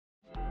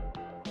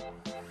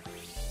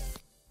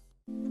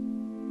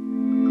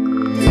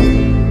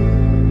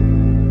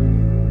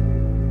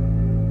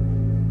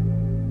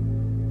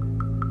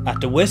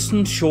the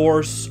western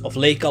shores of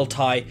Lake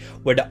Altai,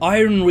 where the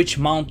iron-rich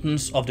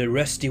mountains of the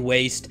rusty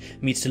waste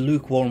meets the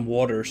lukewarm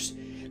waters,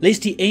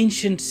 lays the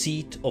ancient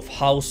seat of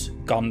House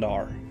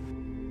Gandar.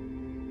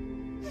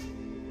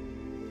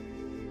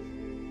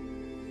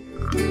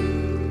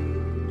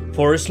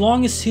 For as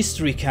long as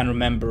history can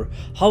remember,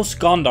 House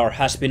Gandar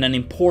has been an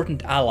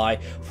important ally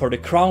for the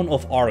crown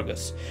of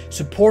Argus,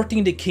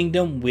 supporting the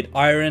kingdom with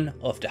iron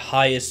of the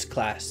highest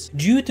class.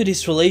 Due to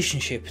this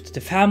relationship,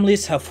 the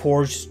families have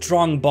forged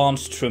strong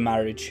bonds through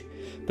marriage.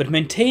 But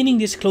maintaining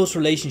this close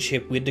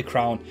relationship with the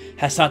crown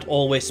has not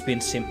always been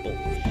simple.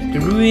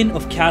 The ruin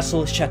of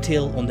Castle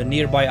Chatil on the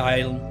nearby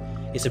island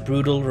is a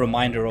brutal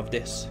reminder of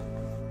this.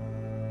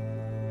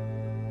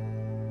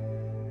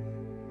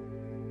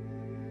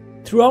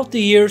 Throughout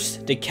the years,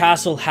 the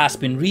castle has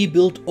been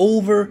rebuilt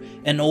over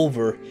and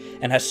over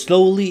and has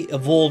slowly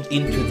evolved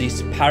into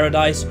this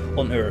paradise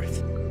on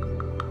earth.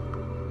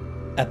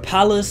 A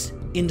palace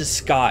in the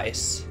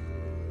skies.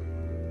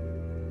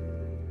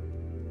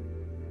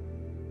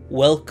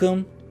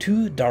 Welcome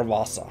to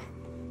Darvaza.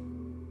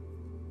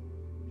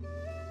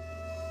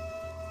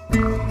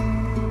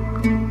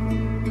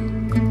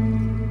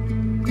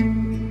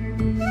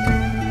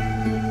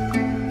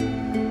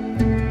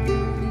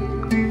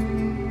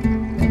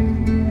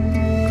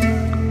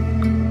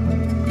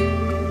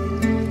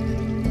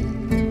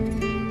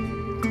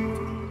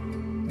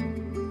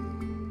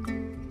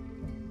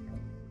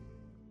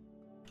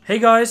 Hey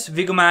guys,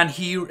 Viggoman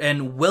here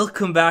and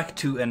welcome back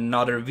to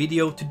another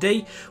video.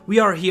 Today we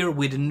are here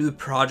with a new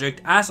project.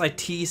 As I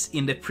teased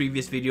in the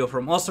previous video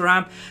from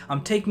Osaram,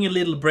 I'm taking a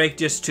little break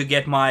just to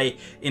get my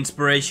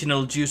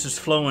inspirational juices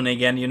flowing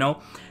again, you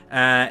know.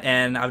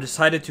 And I've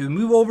decided to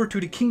move over to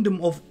the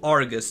Kingdom of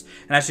Argus.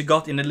 And as you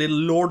got in a little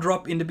lore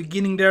drop in the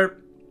beginning there,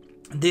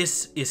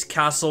 this is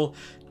Castle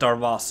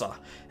Darvaza,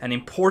 an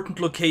important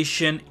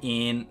location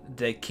in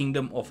the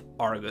Kingdom of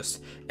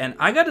Argus. And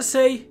I gotta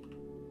say,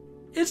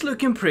 it's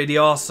looking pretty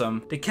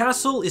awesome. The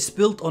castle is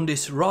built on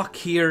this rock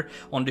here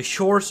on the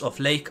shores of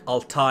Lake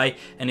Altai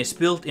and is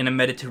built in a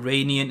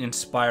Mediterranean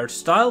inspired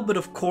style, but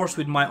of course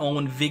with my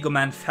own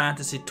Viggoman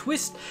fantasy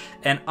twist,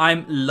 and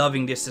I'm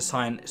loving this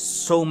design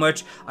so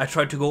much. I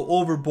tried to go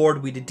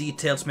overboard with the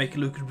details, make it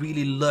look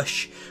really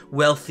lush,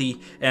 wealthy,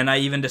 and I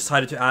even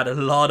decided to add a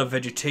lot of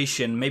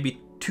vegetation,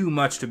 maybe too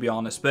much to be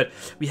honest, but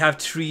we have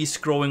trees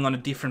growing on the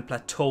different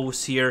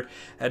plateaus here.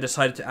 I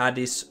decided to add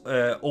this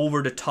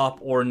over the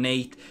top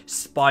ornate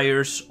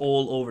spires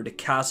all over the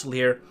castle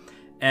here,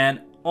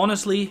 and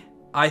honestly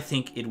I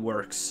think it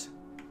works.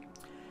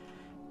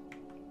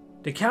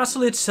 The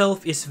castle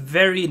itself is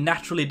very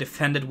naturally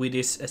defended with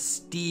these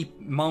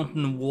steep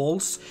mountain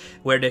walls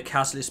where the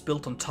castle is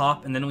built on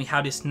top, and then we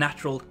have this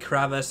natural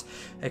crevice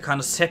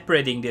kind of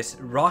separating this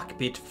rock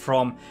bit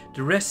from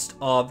the rest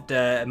of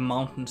the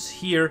mountains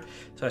here.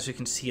 So as you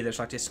can see, there's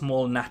like this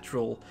small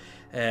natural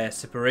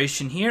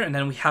separation here, and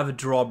then we have a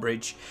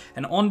drawbridge.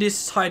 And on this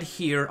side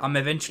here, I'm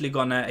eventually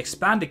gonna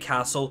expand the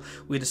castle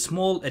with a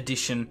small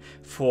addition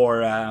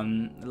for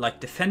like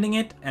defending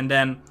it, and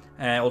then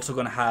also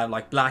gonna have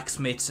like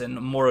blacksmiths and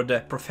more of the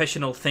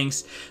professional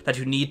things that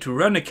you need to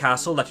run a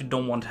castle that you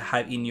don't want to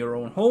have in your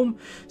own home.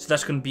 So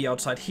that's gonna be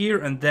outside here,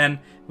 and then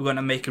we're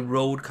gonna make a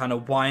road kind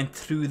of wind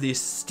through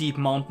these steep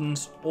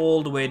mountains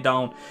all the way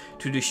down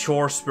to the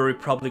shores, where we're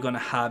probably gonna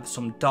have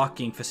some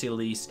docking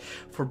facilities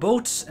for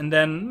boats, and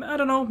then I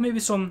don't know,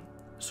 maybe some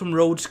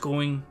roads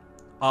going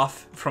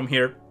off from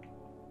here.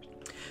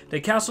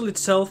 The castle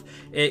itself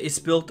is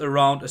built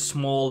around a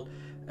small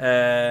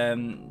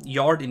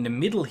yard in the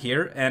middle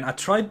here, and I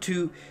tried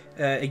to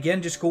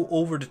again just go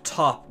over the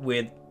top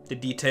with the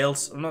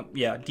details,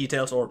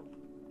 details, or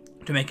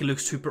to make it look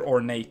super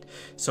ornate.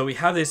 So we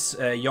have this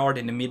yard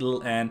in the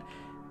middle, and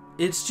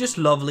it's just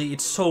lovely.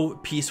 It's so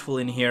peaceful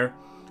in here.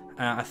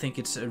 I think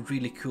it's a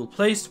really cool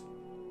place.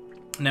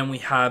 And then we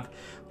have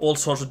all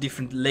sorts of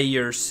different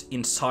layers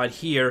inside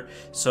here.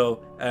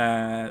 So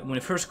when we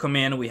first come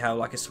in, we have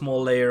like a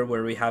small layer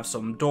where we have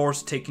some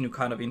doors taking you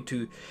kind of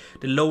into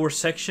the lower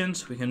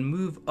sections. We can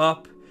move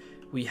up,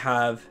 we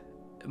have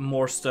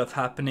more stuff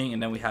happening,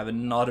 and then we have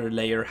another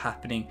layer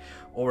happening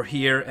over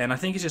here. And I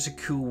think it's just a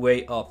cool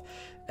way of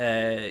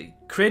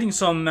creating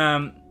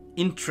some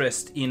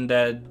interest in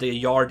the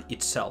yard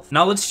itself.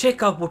 Now let's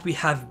check out what we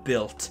have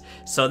built.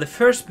 So the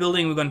first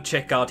building we're going to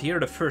check out here,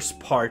 the first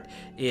part,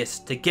 is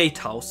the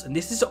gatehouse, and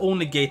this is the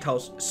only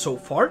gatehouse so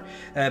far,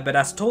 but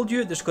as told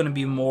you, there's going to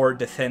be more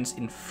defense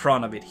in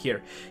front of it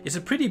here. It's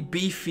a pretty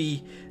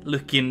beefy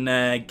looking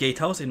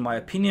gatehouse in my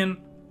opinion.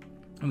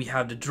 We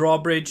have the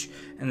drawbridge,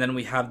 and then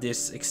we have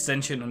this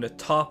extension on the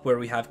top where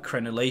we have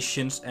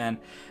crenulations and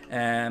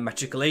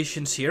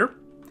magiculations here.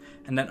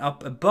 And then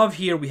up above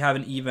here we have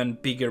an even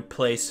bigger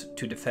place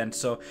to defend.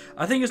 So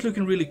I think it's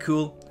looking really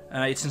cool.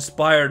 It's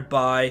inspired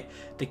by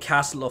the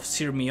castle of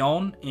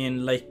Sirmione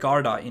in Lake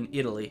Garda in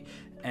Italy.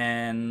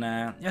 And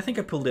I think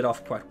I pulled it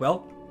off quite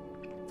well.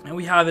 And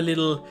we have a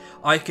little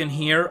icon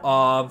here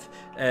of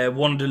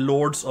one of the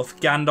lords of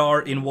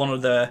Gandar in one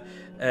of the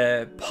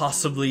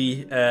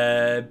possibly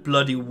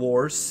bloody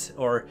wars,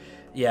 or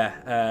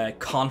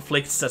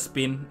conflicts that's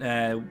been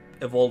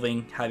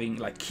evolving, having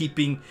like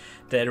keeping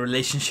the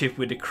relationship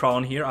with the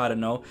crown here. I don't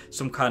know,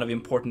 some kind of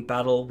important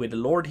battle with the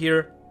Lord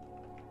here.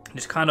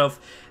 Just kind of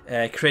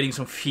creating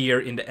some fear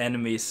in the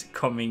enemies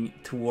coming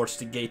towards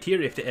the gate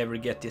here if they ever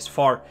get this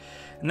far.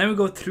 And then we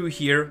go through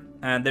here,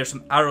 and there's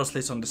some arrow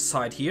slits on the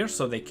side here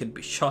so they could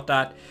be shot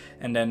at,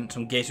 and then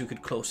some gates we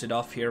could close it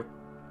off here.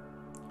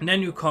 And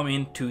then you come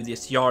into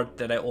this yard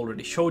that I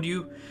already showed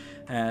you.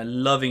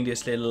 Loving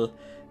this little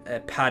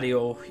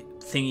patio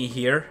thingy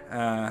here,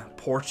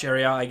 porch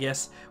area I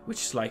guess,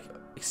 which is like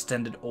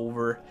extended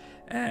over,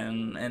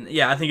 and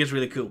yeah, I think it's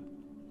really cool.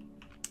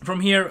 From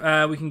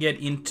here we can get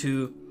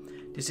into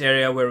this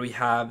area where we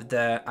have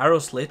the arrow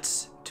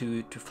slits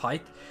to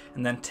fight,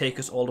 and then take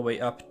us all the way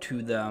up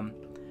to the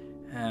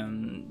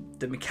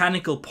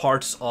mechanical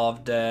parts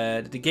of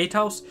the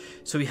gatehouse.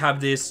 So we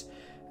have this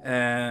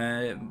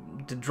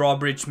the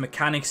drawbridge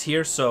mechanics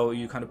here, so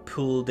you kind of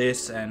pull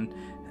this and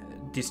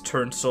this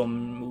turns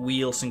some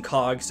wheels and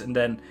cogs, and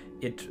then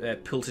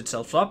it pulls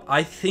itself up.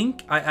 I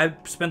think I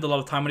spent a lot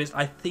of time on this.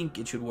 I think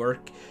it should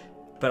work,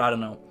 but I don't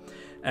know.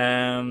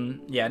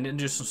 Yeah, and then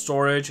there's some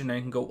storage, and then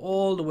you can go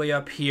all the way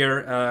up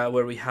here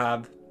where we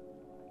have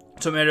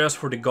some areas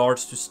for the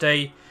guards to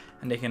stay,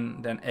 and they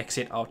can then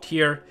exit out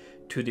here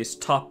to this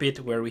top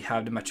bit where we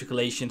have the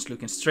matriculations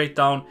looking straight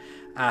down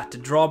at the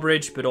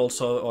drawbridge, but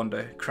also on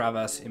the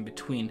crevasse in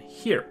between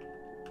here.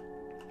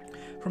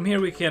 From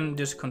here we can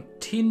just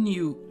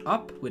continue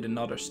up with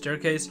another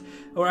staircase,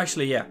 or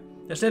actually, yeah,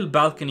 there's a little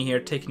balcony here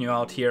taking you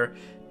out here,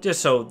 just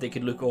so they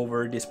could look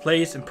over this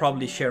place and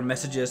probably share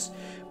messages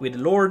with the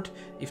Lord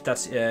if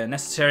that's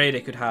necessary.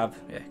 They could have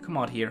come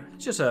out here.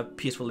 It's just a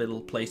peaceful little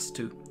place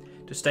to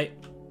stay.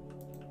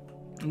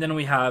 And then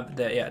we have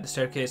the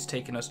staircase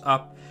taking us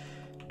up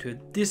to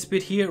this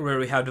bit here where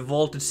we have the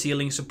vaulted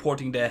ceiling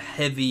supporting the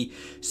heavy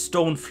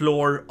stone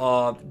floor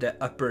of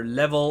the upper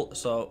level.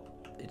 So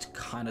it's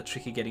kind of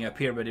tricky getting up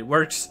here, but it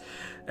works.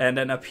 And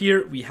then up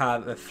here we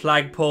have a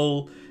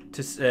flagpole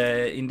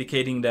to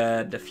indicating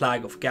the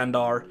flag of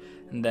Gandar.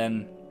 And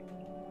then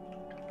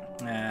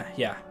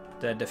yeah,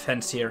 the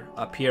defense here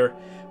up here.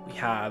 We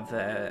have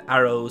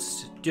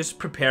arrows just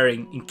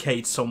preparing in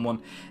case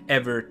someone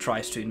ever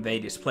tries to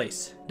invade this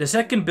place. The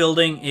second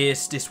building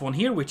is this one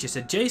here, which is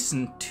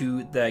adjacent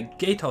to the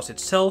gatehouse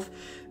itself,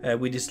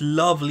 with these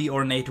lovely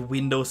ornate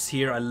windows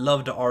here. I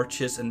love the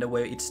arches and the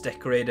way it's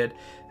decorated,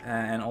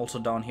 and also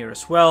down here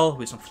as well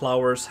with some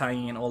flowers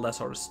hanging and all that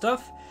sort of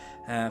stuff.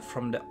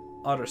 From the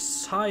other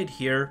side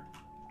here,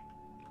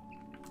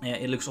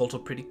 it looks also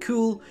pretty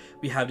cool.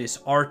 We have these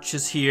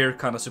arches here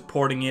kind of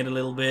supporting it a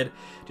little bit,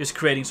 just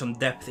creating some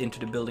depth into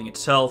the building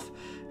itself.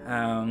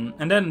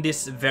 And then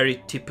this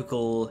very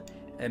typical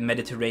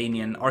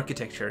Mediterranean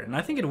architecture, and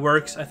I think it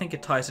works. I think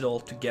it ties it all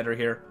together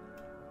here.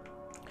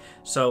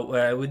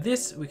 So with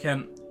this we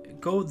can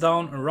go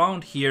down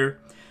around here,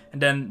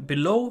 and then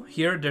below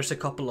here there's a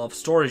couple of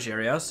storage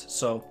areas.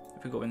 So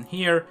if we go in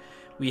here,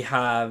 we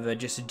have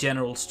just a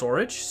general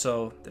storage,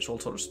 so there's all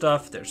sort of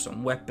stuff. There's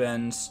some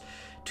weapons,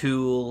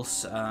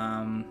 tools,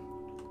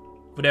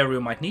 whatever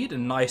you might need. A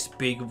nice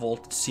big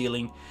vaulted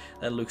ceiling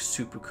that looks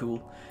super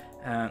cool.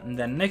 And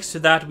then next to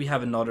that we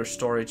have another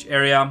storage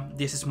area.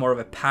 This is more of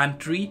a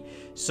pantry,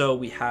 so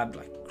we have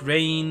like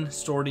grain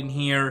stored in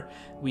here.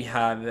 We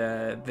have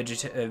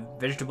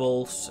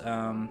vegetables,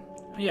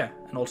 yeah,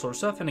 and all sort of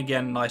stuff. And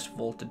again, nice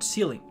vaulted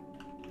ceiling.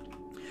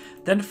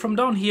 Then from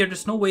down here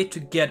there's no way to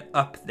get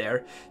up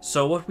there,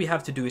 so what we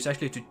have to do is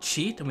actually to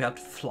cheat, and we have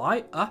to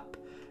fly up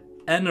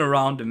and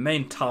around the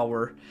main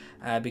tower,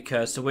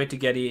 because the way to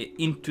get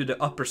into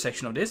the upper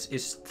section of this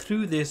is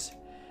through this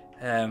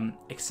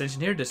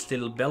extension here, this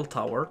little bell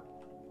tower.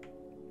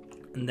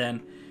 And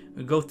then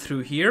we go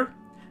through here,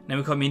 and then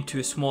we come into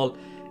a small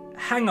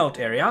hangout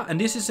area, and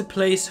this is a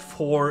place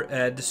for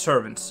the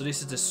servants. So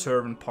this is the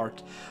servant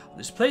part of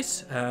this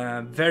place.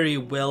 Very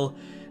well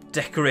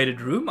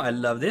decorated room. I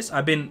love this.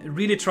 I've been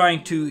really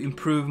trying to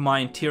improve my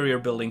interior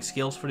building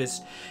skills for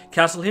this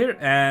castle here,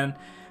 and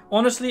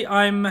honestly,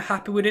 I'm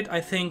happy with it.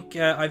 I think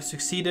I've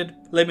succeeded.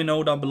 Let me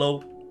know down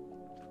below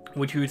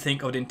what you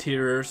think of the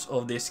interiors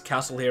of this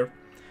castle here.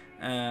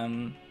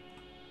 And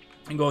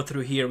go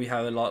through here, we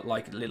have a lot,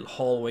 like a little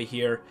hallway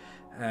here,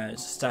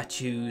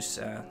 statues,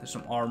 there's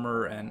some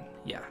armor, and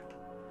yeah,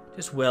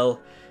 just well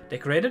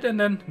decorated. And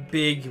then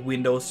big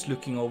windows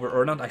looking over,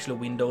 or not actually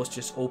windows,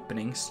 just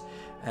openings.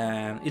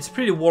 It's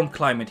pretty warm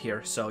climate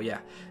here, so yeah.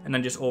 And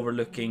then just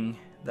overlooking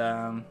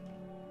the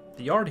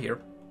yard here.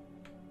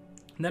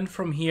 And then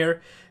from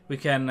here we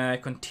can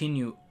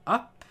continue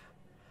up,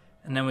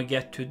 and then we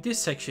get to this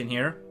section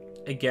here.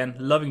 Again,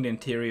 loving the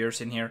interiors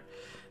in here,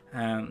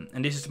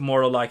 and this is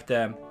more like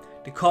the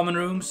common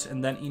rooms.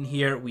 And then in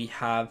here we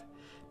have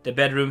the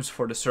bedrooms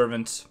for the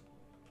servants,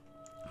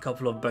 a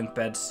couple of bunk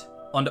beds.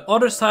 On the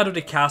other side of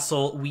the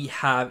castle we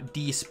have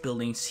these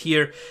buildings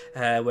here,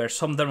 where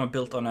some of them are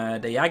built on a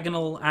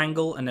diagonal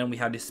angle, and then we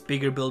have this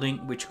bigger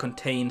building which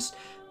contains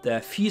the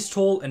feast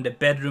hall and the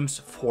bedrooms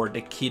for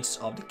the kids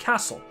of the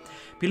castle.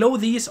 Below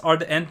these are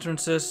the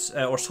entrances,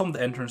 or some of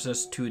the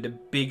entrances to the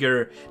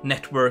bigger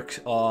network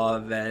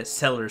of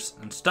cellars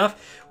and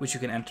stuff, which you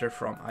can enter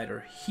from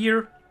either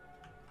here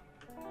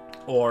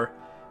or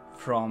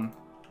from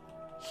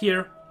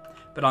here.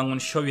 But I'm going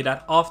to show you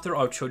that after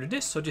I've showed you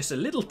this, so just a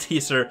little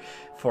teaser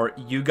for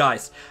you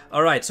guys.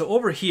 Alright, so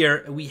over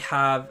here we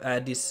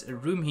have this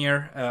room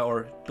here,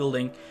 or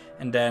building,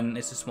 and then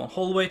it's a small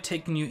hallway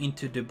taking you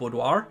into the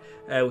boudoir,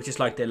 which is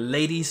like the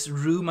ladies'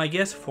 room, I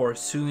guess, for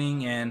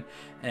sewing and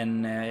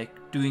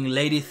doing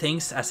lady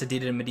things as it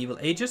did in medieval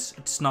ages.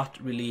 It's not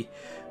really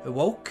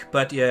woke,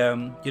 but you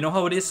know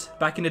how it is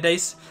back in the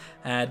days.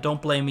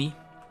 Don't blame me.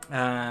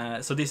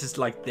 So this is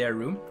like their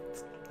room.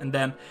 And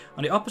then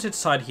on the opposite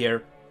side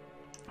here,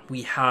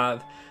 we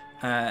have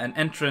an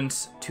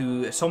entrance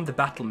to some of the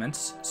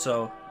battlements.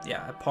 So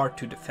yeah, a part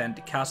to defend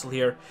the castle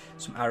here.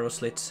 Some arrow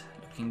slits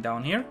looking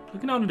down here.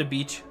 Looking down on the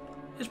beach.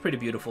 It's pretty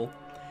beautiful.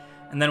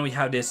 And then we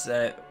have this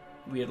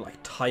weird like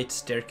tight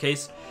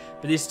staircase.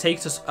 But this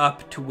takes us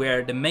up to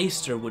where the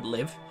maester would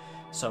live.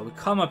 So we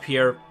come up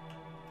here.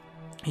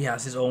 He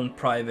has his own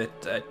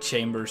private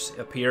chambers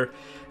up here.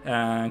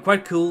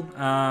 Quite cool.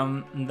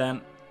 And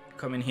then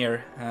come in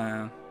here.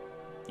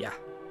 Yeah.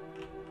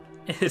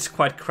 It's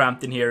quite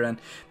cramped in here and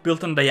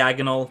built on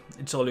diagonal.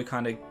 It's all you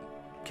kind of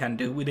can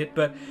do with it,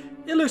 but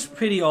it looks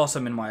pretty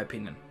awesome in my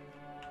opinion.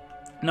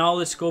 Now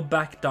let's go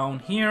back down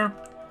here,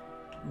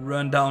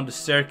 run down the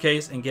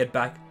staircase and get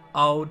back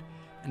out,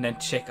 and then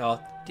check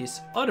out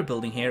this other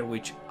building here,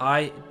 which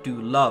I do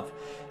love.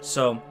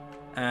 So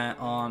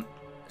on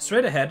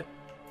straight ahead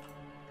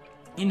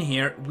in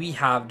here we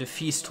have the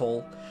feast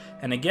hall,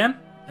 and again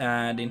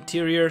the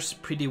interior's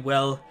pretty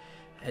well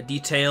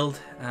detailed,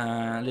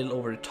 a little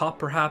over the top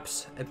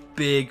perhaps, a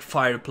big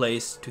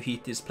fireplace to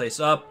heat this place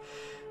up,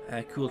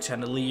 a cool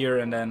chandelier,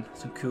 and then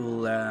some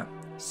cool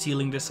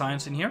ceiling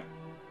designs in here,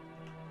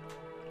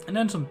 and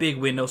then some big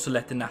windows to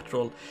let the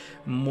natural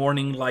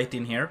morning light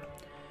in here.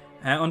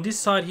 On this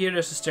side here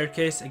there's a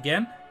staircase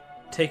again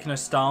taking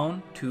us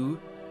down to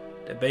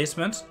the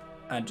basement.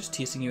 I'm just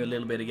teasing you a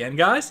little bit again,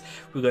 guys.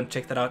 We're going to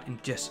check that out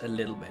in just a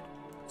little bit.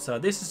 So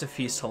this is the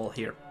feast hall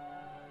here.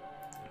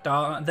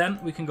 Then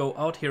we can go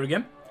out here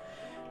again,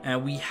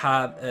 and we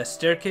have a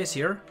staircase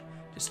here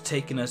just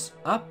taking us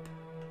up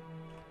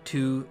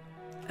to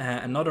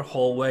another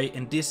hallway,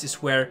 and this is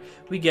where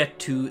we get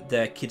to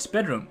the kids'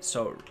 bedroom.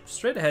 So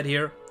straight ahead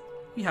here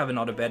we have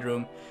another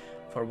bedroom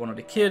for one of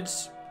the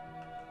kids,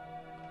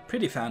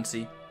 pretty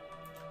fancy.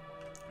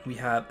 We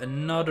have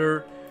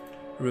another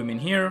room in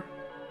here,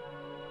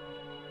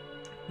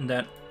 and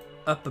then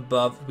up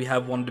above we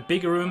have one of the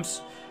bigger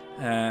rooms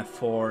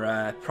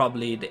for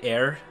probably the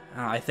heir,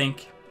 I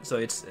think. So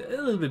it's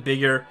a little bit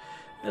bigger,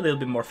 a little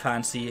bit more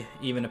fancy,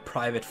 even a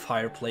private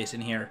fireplace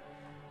in here.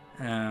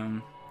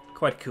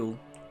 Quite cool.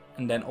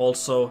 And then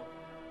also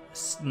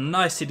a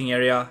nice sitting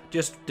area,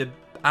 just the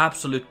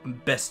absolute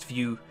best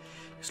view,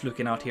 just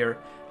looking out here.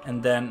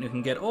 And then you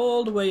can get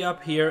all the way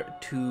up here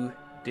to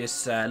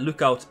this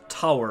lookout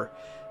tower,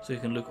 so you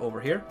can look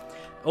over here.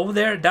 Over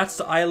there, that's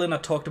the island I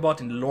talked about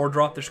in the lore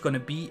drop. There's going to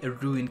be a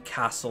ruined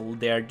castle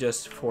there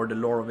just for the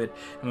lore of it,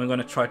 and we're going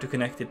to try to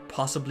connect it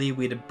possibly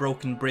with a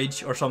broken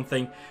bridge or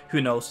something. Who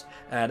knows?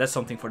 That's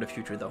something for the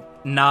future though.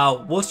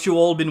 Now, what you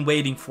all been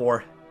waiting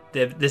for,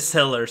 the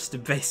cellars, the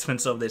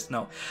basements of this.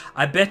 No,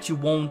 I bet you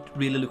won't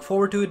really look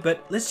forward to it,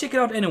 but let's check it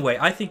out anyway.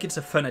 I think it's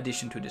a fun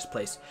addition to this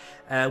place.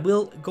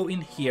 We'll go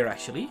in here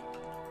actually.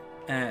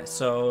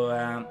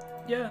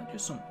 Yeah,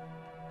 just some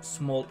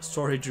small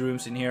storage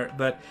rooms in here,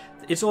 but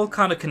it's all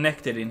kind of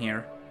connected in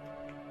here.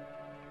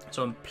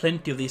 So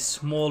plenty of these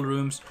small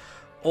rooms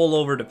all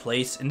over the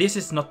place, and this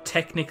is not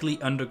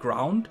technically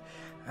underground,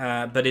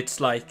 but it's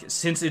like,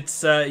 since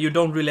it's you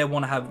don't really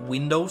want to have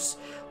windows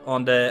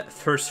on the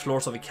first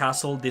floors of a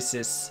castle, this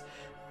is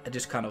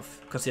just kind of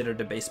considered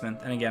the basement.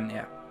 And again,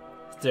 yeah,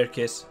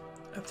 staircase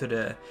up to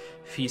the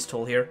feast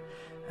hall here.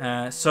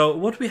 So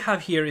what we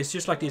have here is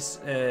just like this,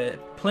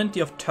 plenty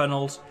of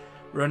tunnels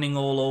running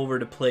all over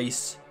the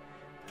place,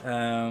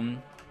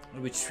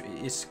 which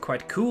is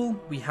quite cool.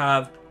 We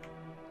have,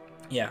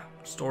 yeah,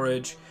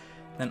 storage.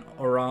 Then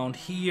around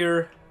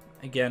here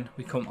again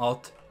we come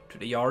out to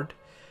the yard,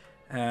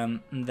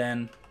 and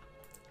then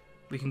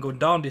we can go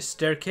down this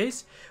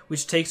staircase,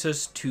 which takes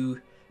us to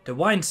the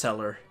wine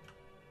cellar.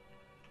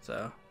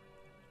 So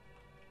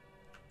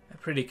a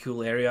pretty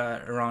cool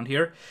area around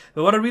here.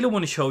 But what I really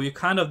want to show you,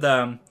 kind of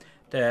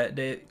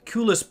the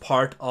coolest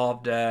part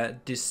of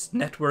this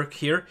network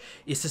here,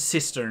 is the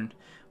cistern,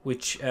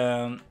 which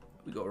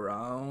we go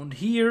around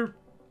here,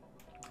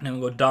 and then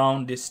we go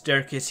down this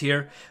staircase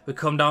here. We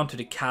come down to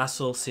the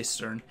castle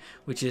cistern,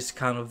 which is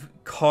kind of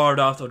carved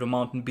out of the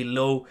mountain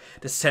below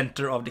the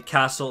center of the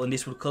castle, and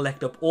this will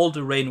collect up all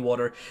the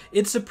rainwater.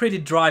 It's a pretty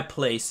dry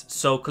place,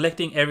 so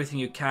collecting everything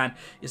you can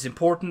is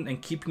important,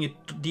 and keeping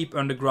it deep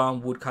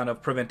underground would kind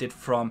of prevent it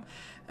from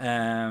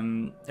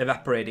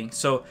evaporating.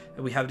 So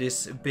we have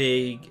this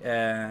big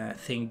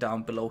thing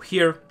down below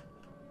here,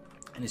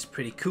 and it's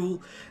pretty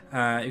cool.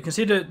 You can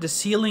see the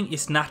ceiling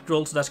is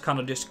natural, so that's kind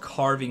of just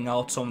carving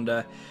out some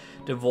of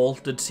the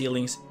vaulted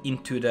ceilings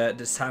into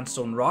the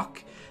sandstone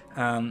rock.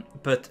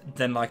 But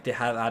then like they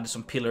have added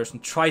some pillars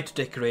and tried to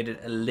decorate it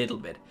a little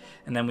bit.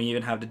 And then we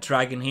even have the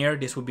dragon here.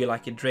 This would be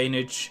like a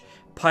drainage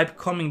pipe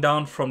coming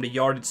down from the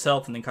yard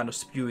itself and then kind of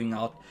spewing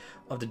out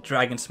of the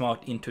dragon's mouth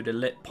into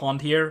the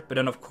pond here. But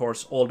then of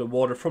course all the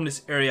water from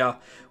this area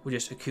will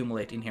just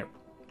accumulate in here.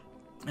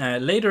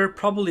 Later,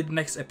 probably the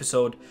next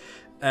episode,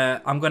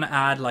 I'm gonna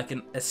add like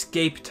an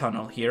escape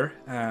tunnel here.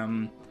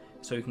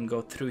 So you can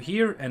go through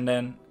here and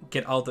then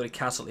get out of the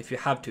castle if you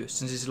have to,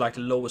 since this is like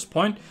the lowest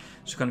point.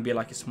 It's going to be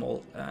like a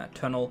small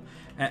tunnel,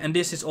 and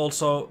this is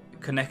also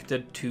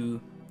connected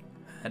to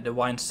the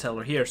wine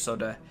cellar here. So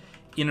the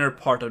inner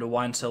part of the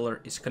wine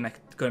cellar is going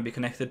to be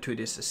connected to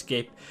this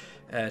escape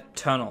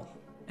tunnel.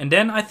 And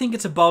then I think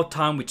it's about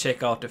time we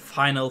check out the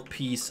final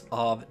piece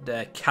of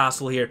the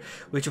castle here,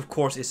 which of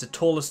course is the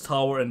tallest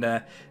tower and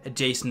the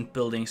adjacent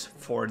buildings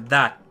for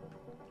that.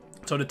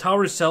 So the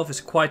tower itself is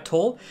quite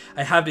tall.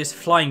 I have these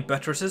flying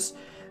buttresses.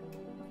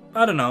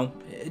 I don't know,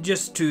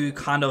 just to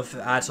kind of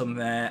add some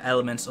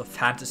elements of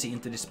fantasy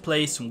into this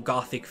place, some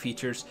gothic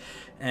features.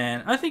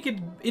 And I think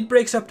it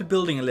breaks up the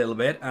building a little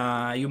bit.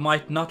 You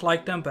might not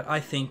like them, but I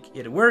think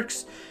it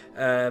works.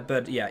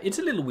 But yeah, it's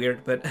a little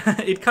weird, but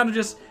it kind of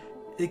just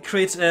it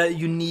creates a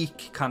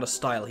unique kind of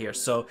style here.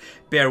 So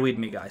bear with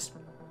me, guys.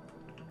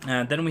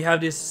 And then we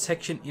have this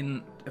section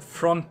in the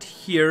front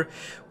here,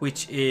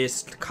 which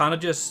is kind of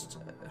just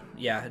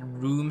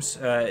rooms.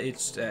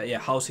 It's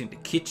housing the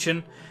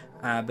kitchen,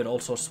 but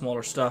also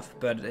smaller stuff.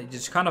 But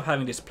just kind of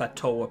having this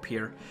plateau up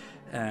here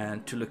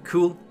to look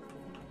cool.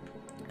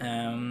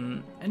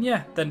 And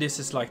yeah, then this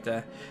is like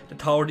the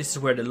tower. This is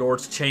where the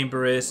Lord's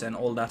chamber is and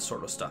all that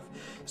sort of stuff.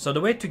 So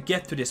the way to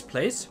get to this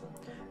place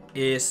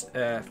is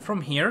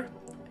from here.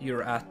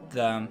 You're at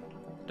the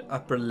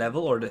upper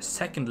level or the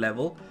second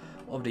level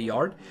of the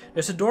yard.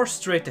 There's a door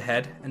straight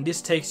ahead, and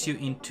this takes you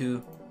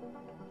into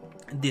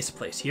this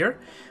place here.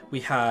 We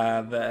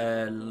have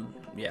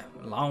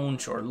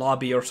lounge or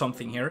lobby or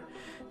something here.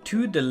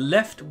 To the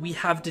left we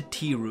have the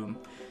tea room.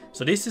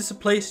 So this is a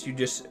place you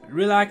just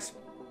relax,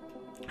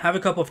 have a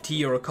cup of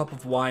tea or a cup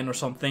of wine or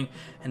something,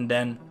 and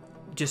then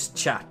just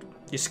chat,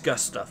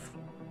 discuss stuff.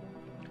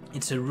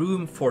 It's a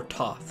room for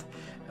Thoth,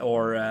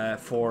 or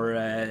for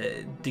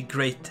the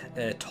great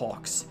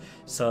talks.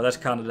 So that's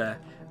kind of the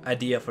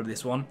idea for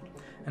this one.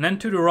 And then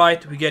to the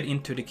right we get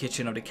into the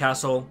kitchen of the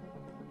castle.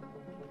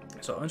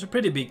 So it's a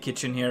pretty big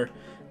kitchen here.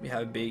 We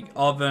have a big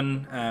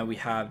oven, we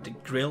have the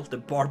grill, the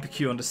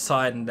barbecue on the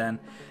side, and then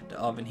the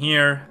oven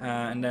here,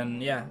 and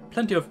then yeah,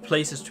 plenty of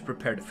places to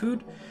prepare the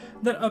food.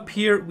 Then up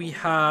here we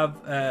have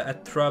a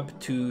tub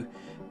to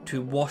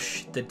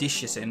wash the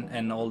dishes in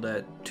and all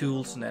the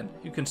tools, and then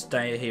you can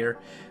stay here,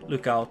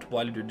 look out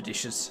while you do the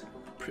dishes.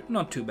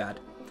 Not too bad.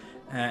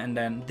 And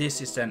then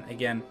this is then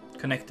again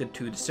connected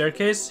to the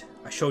staircase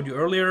I showed you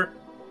earlier,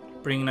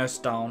 bringing us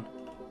down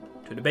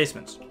to the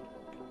basements.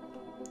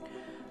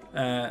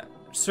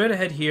 Straight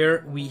ahead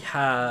here we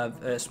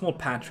have a small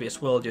pantry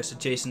as well, just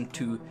adjacent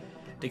to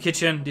the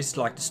kitchen. This is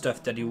like the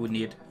stuff that you would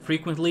need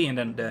frequently, and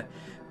then the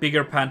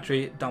bigger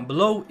pantry down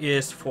below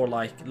is for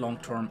like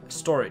long-term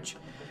storage.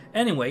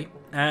 Anyway,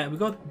 we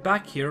got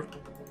back here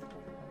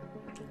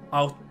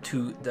out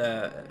to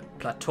the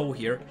plateau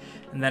here,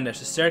 and then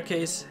there's a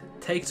staircase,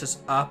 takes us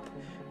up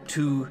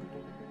to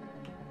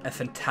a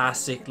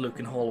fantastic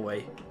looking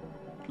hallway.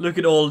 Look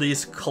at all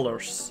these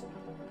colors.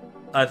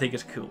 I think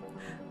it's cool.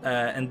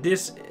 And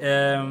this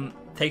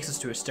takes us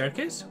to a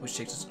staircase, which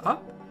takes us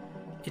up.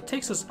 It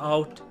takes us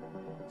out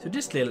to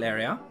this little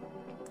area,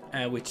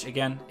 which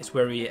again is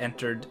where we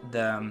entered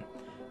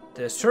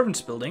the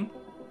servants' building.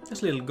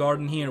 There's a little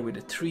garden here with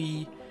a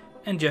tree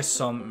and just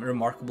some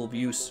remarkable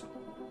views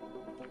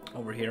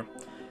over here.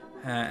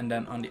 And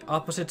then on the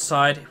opposite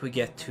side we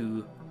get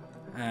to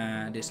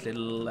this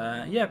little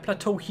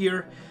plateau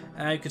here.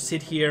 You can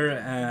sit here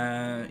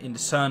in the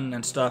sun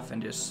and stuff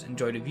and just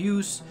enjoy the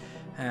views.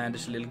 And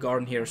there's a little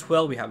garden here as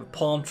well. We have a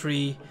palm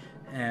tree,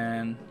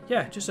 and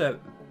yeah, just a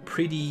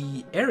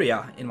pretty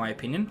area in my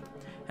opinion.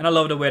 And I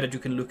love the way that you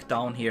can look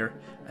down here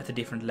at the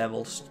different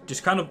levels,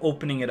 just kind of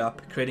opening it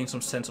up, creating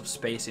some sense of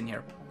space in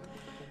here.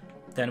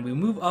 Then we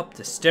move up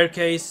the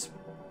staircase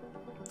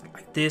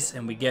like this,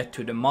 and we get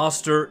to the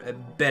master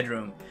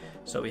bedroom.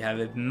 So we have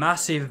a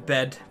massive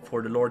bed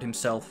for the Lord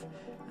himself,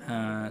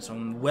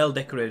 some well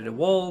decorated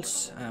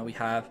walls. We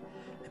have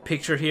a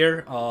picture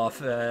here of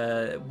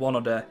one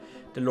of the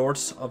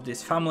lords of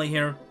this family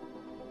here,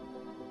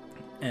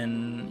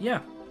 and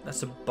yeah,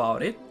 that's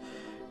about it.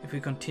 If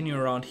we continue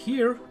around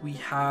here, we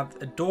have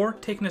a door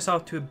taking us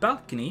out to a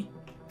balcony.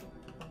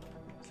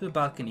 To the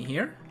balcony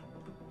here,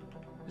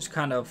 just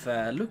kind of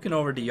looking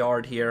over the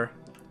yard here.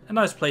 A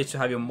nice place to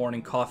have your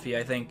morning coffee,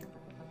 I think.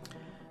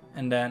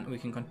 And then we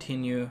can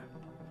continue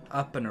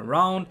up and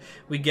around.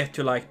 We get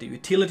to like the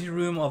utility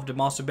room of the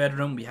master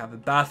bedroom. We have a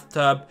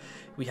bathtub,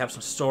 we have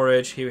some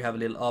storage here, we have a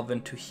little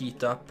oven to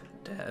heat up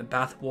the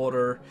bath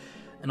water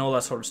and all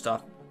that sort of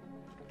stuff.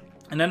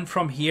 And then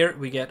from here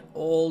we get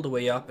all the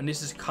way up, and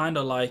this is kind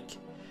of like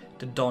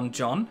the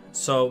donjon.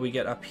 So we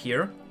get up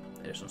here,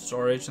 there's some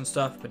storage and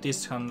stuff, but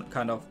this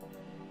kind of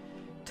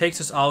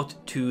takes us out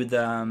to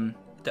the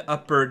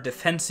upper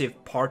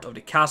defensive part of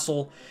the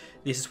castle.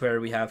 This is where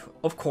we have,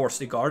 of course,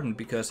 the garden,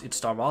 because it's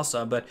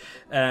Darvaza, but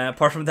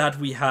apart from that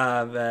we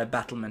have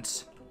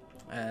battlements.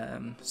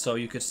 So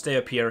you could stay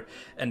up here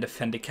and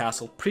defend the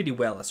castle pretty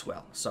well as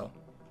well, so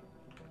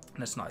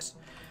that's nice.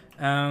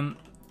 And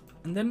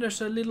then there's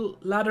a little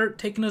ladder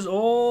taking us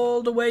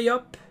all the way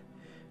up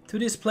to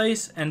this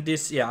place, and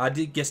this, yeah, I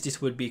guess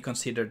this would be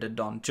considered the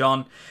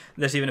donjon.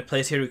 There's even a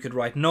place here you could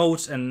write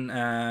notes, and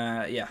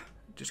yeah,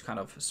 just kind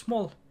of a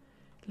small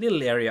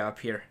little area up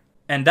here.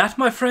 And that,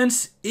 my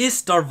friends,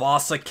 is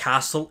Darvaza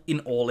Castle in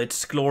all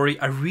its glory.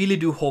 I really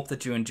do hope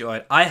that you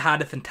enjoyed. I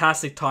had a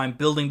fantastic time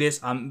building this.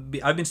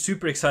 I've been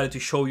super excited to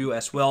show you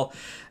as well.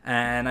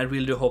 And I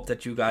really do hope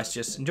that you guys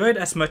just enjoyed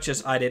as much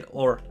as I did,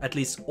 or at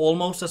least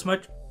almost as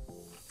much.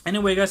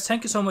 Anyway, guys,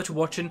 thank you so much for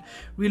watching.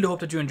 Really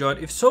hope that you enjoyed.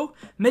 If so,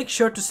 make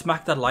sure to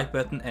smack that like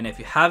button. And if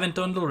you haven't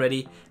done it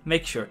already,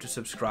 make sure to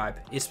subscribe.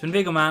 It's been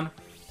Viggoman,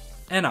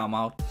 and I'm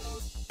out.